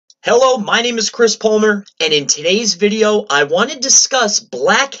Hello, my name is Chris Palmer, and in today's video, I want to discuss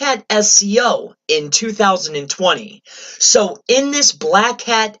Black Hat SEO in 2020. So in this Black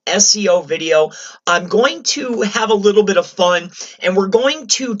Hat SEO video, I'm going to have a little bit of fun, and we're going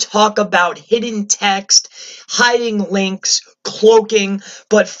to talk about hidden text, hiding links, cloaking.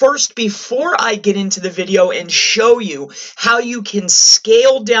 But first, before I get into the video and show you how you can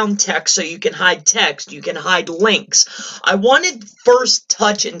scale down text so you can hide text, you can hide links, I want to first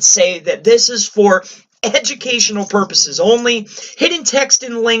touch and say that this is for educational purposes only. Hidden text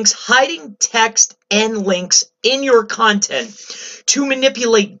and links, hiding text and links in your content to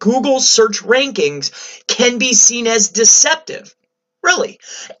manipulate Google search rankings can be seen as deceptive. Really.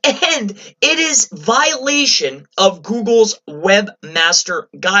 And it is violation of Google's Webmaster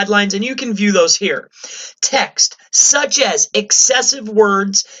Guidelines, and you can view those here. Text, such as excessive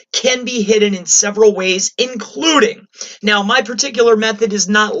words, can be hidden in several ways, including, now my particular method is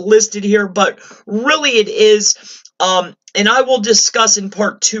not listed here, but really it is, and I will discuss in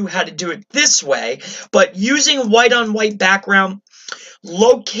part 2 how to do it this way, but using white on white background,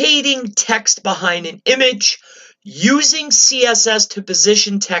 locating text behind an image, using CSS to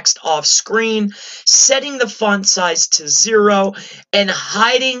position text off screen, setting the font size to 0, and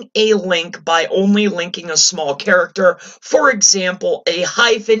hiding a link by only linking a small character, for example, a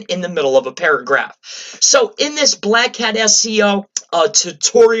hyphen in the middle of a paragraph. So in this Black Hat SEO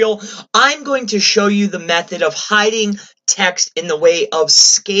tutorial, I'm going to show you the method of hiding text in the way of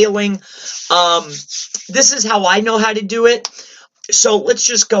scaling. This is how I know how to do it. So let's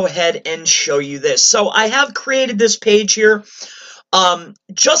just go ahead and show you this. So I have created this page here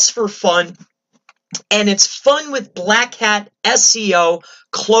just for fun, and it's fun with Black Hat SEO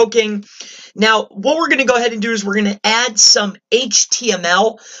cloaking. Now, what we're going to go ahead and do is we're going to add some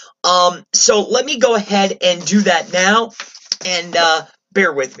HTML. So let me go ahead and do that now, and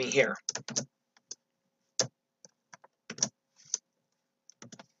bear with me here.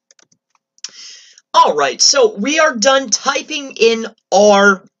 All right, so we are done typing in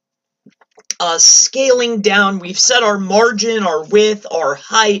our scaling down. We've set our margin, our width, our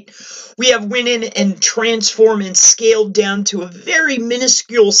height. We have went in and transformed and scaled down to a very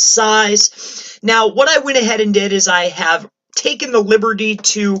minuscule size. Now, what I went ahead and did is I have taken the liberty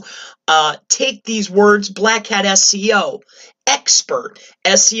to take these words, Black Hat SEO, expert,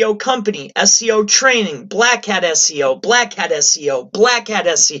 SEO company, SEO training, Black Hat SEO, Black Hat SEO, Black Hat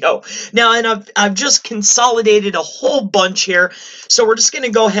SEO. Now, and I've just consolidated a whole bunch here. So we're just going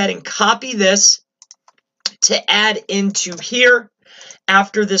to go ahead and copy this to add into here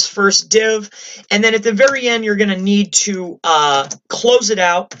after this first div. And then at the very end, you're going to need to close it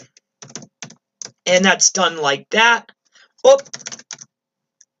out. And that's done like that. Oop.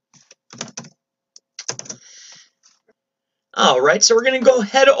 All right, so we're going to go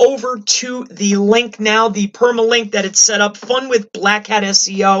head over to the link now, the permalink that it's set up, Fun with Black Hat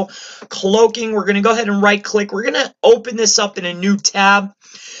SEO, cloaking. We're going to go ahead and right click. We're going to open this up in a new tab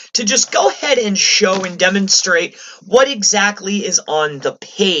to just go ahead and show and demonstrate what exactly is on the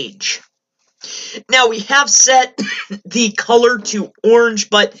page. Now, we have set the color to orange,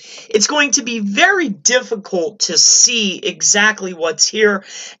 but it's going to be very difficult to see exactly what's here,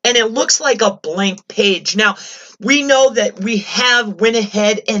 and it looks like a blank page. Now, we know that we have went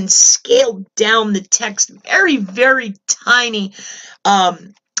ahead and scaled down the text very, very tiny,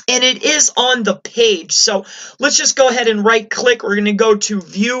 and it is on the page. So let's just go ahead and right click. We're going to go to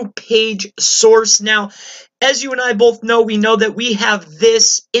view page source. Now, as you and I both know, we know that we have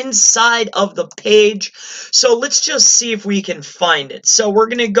this inside of the page. So let's just see if we can find it. So we're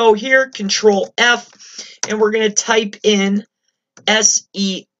going to go here, Control F, and we're going to type in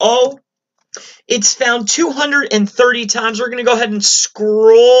SEO. It's found 230 times. We're going to go ahead and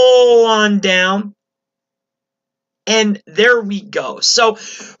scroll on down. And there we go. So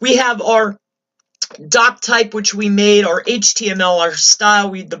we have our doc type, which we made, our HTML, our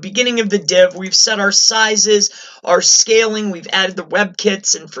style, the beginning of the div, we've set our sizes, our scaling, we've added the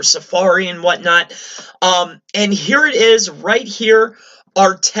WebKits and for Safari and whatnot. And here it is right here,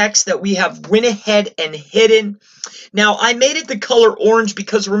 our text that we have went ahead and hidden. Now, I made it the color orange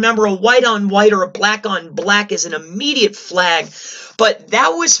because remember, a white on white or a black on black is an immediate flag. But that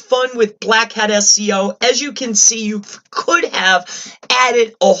was fun with Black Hat SEO. As you can see, you could have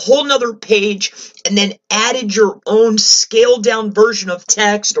added a whole nother page and then added your own scaled down version of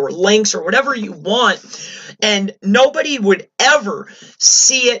text or links or whatever you want. And nobody would ever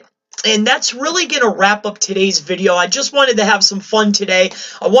see it And that's really going to wrap up today's video. I just wanted to have some fun today.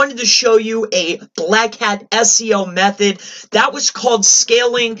 I wanted to show you a Black Hat SEO method that was called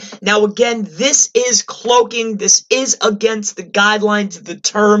scaling. Now, again, this is cloaking. This is against the guidelines of the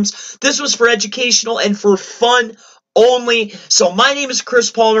terms. This was for educational and for fun only. So my name is Chris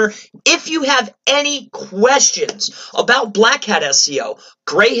Palmer. If you have any questions about Black Hat SEO,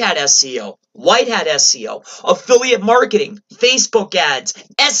 Gray Hat SEO, White Hat SEO, affiliate marketing, Facebook ads,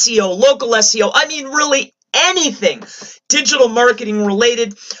 SEO, local SEO, I mean really anything digital marketing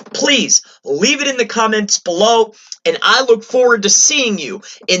related, please leave it in the comments below, and I look forward to seeing you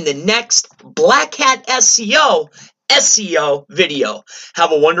in the next Black Hat SEO video.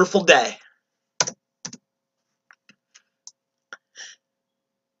 Have a wonderful day.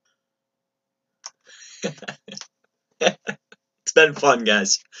 It's been fun,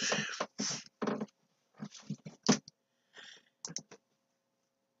 guys.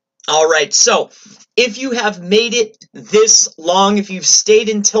 All right, so if you have made it this long, if you've stayed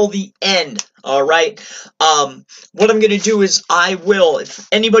until the end, all right, what I'm going to do is if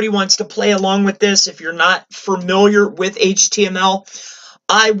anybody wants to play along with this, if you're not familiar with HTML,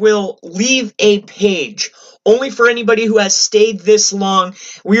 I will leave a page only for anybody who has stayed this long.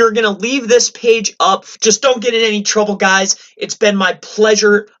 We are going to leave this page up. Just don't get in any trouble, guys. It's been my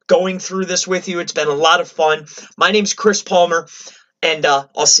pleasure going through this with you. It's been a lot of fun. My name's Chris Palmer, and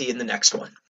I'll see you in the next one.